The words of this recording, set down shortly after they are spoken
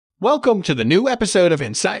Welcome to the new episode of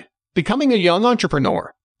Insight, Becoming a Young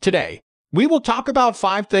Entrepreneur. Today, we will talk about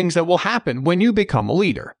 5 things that will happen when you become a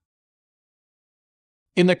leader.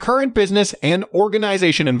 In the current business and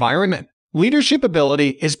organization environment, leadership ability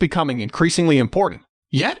is becoming increasingly important.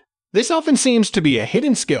 Yet, this often seems to be a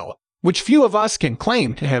hidden skill, which few of us can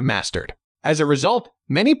claim to have mastered. As a result,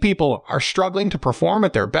 many people are struggling to perform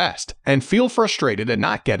at their best and feel frustrated at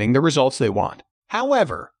not getting the results they want.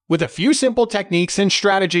 However, with a few simple techniques and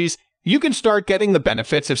strategies, you can start getting the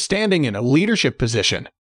benefits of standing in a leadership position.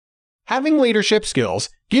 Having leadership skills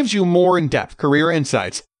gives you more in-depth career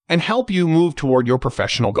insights and help you move toward your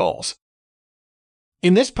professional goals.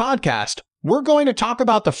 In this podcast, we're going to talk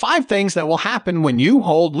about the 5 things that will happen when you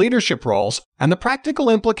hold leadership roles and the practical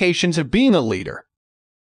implications of being a leader.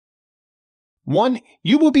 1.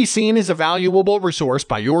 You will be seen as a valuable resource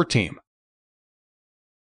by your team.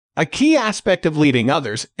 A key aspect of leading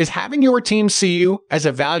others is having your team see you as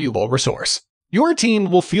a valuable resource. Your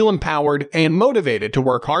team will feel empowered and motivated to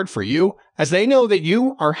work hard for you as they know that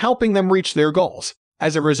you are helping them reach their goals.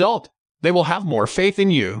 As a result, they will have more faith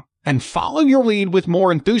in you and follow your lead with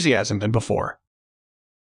more enthusiasm than before.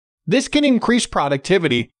 This can increase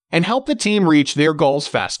productivity and help the team reach their goals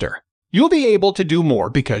faster. You'll be able to do more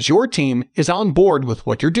because your team is on board with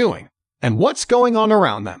what you're doing and what's going on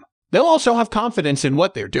around them. They'll also have confidence in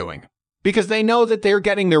what they're doing because they know that they're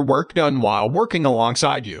getting their work done while working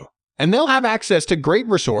alongside you, and they'll have access to great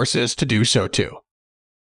resources to do so too.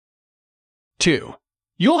 2.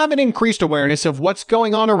 You'll have an increased awareness of what's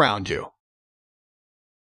going on around you.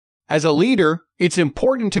 As a leader, it's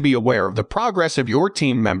important to be aware of the progress of your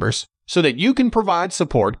team members so that you can provide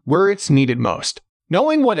support where it's needed most.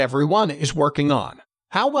 Knowing what everyone is working on,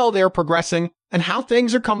 how well they're progressing, and how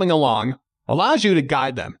things are coming along allows you to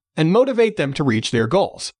guide them and motivate them to reach their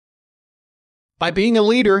goals. By being a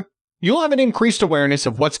leader, you'll have an increased awareness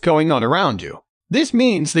of what's going on around you. This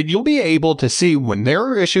means that you'll be able to see when there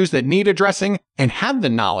are issues that need addressing and have the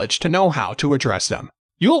knowledge to know how to address them.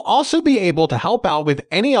 You'll also be able to help out with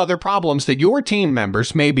any other problems that your team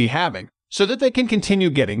members may be having so that they can continue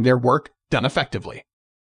getting their work done effectively.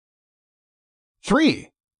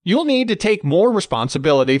 3. You'll need to take more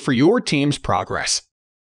responsibility for your team's progress.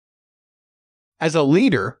 As a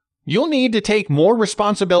leader, you'll need to take more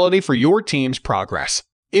responsibility for your team's progress.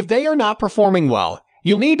 If they are not performing well,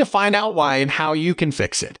 you'll need to find out why and how you can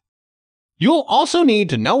fix it. You'll also need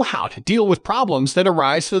to know how to deal with problems that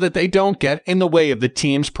arise so that they don't get in the way of the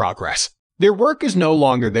team's progress. Their work is no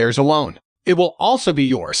longer theirs alone. It will also be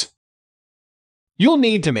yours. You'll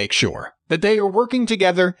need to make sure that they are working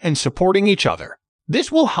together and supporting each other.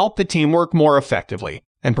 This will help the team work more effectively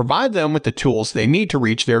and provide them with the tools they need to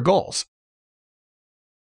reach their goals.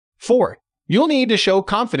 4. You'll need to show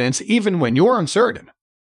confidence even when you're uncertain.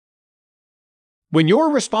 When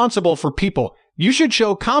you're responsible for people, you should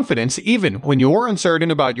show confidence even when you're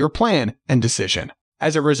uncertain about your plan and decision.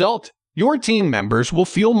 As a result, your team members will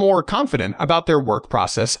feel more confident about their work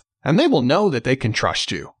process and they will know that they can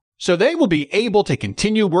trust you. So they will be able to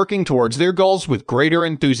continue working towards their goals with greater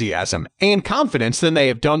enthusiasm and confidence than they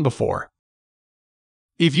have done before.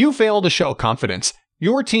 If you fail to show confidence,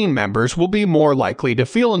 your team members will be more likely to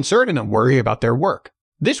feel uncertain and worry about their work.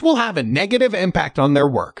 This will have a negative impact on their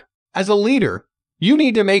work. As a leader, you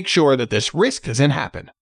need to make sure that this risk doesn't happen.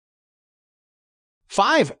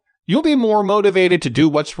 5. You'll be more motivated to do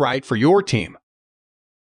what's right for your team.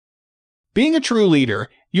 Being a true leader,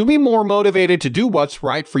 you'll be more motivated to do what's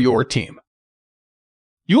right for your team.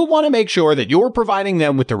 You'll want to make sure that you're providing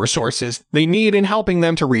them with the resources they need in helping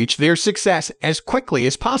them to reach their success as quickly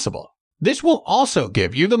as possible. This will also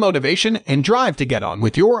give you the motivation and drive to get on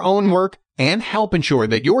with your own work and help ensure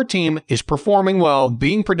that your team is performing well and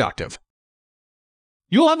being productive.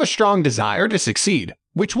 You'll have a strong desire to succeed,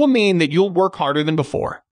 which will mean that you'll work harder than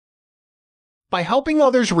before. By helping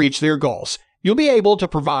others reach their goals, you'll be able to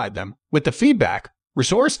provide them with the feedback,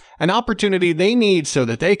 resource, and opportunity they need so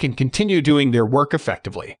that they can continue doing their work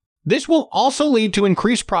effectively. This will also lead to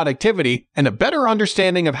increased productivity and a better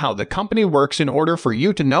understanding of how the company works in order for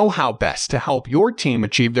you to know how best to help your team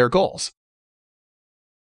achieve their goals.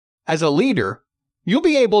 As a leader, you'll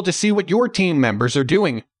be able to see what your team members are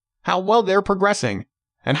doing, how well they're progressing,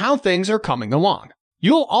 and how things are coming along.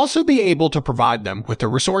 You'll also be able to provide them with the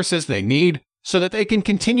resources they need so that they can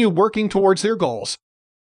continue working towards their goals.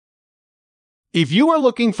 If you are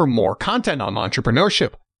looking for more content on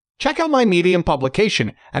entrepreneurship, check out my Medium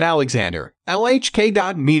publication at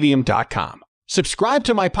alexanderlhk.medium.com. Subscribe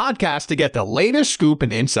to my podcast to get the latest scoop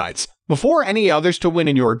and insights before any others to win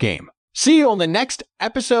in your game. See you on the next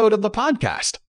episode of the podcast.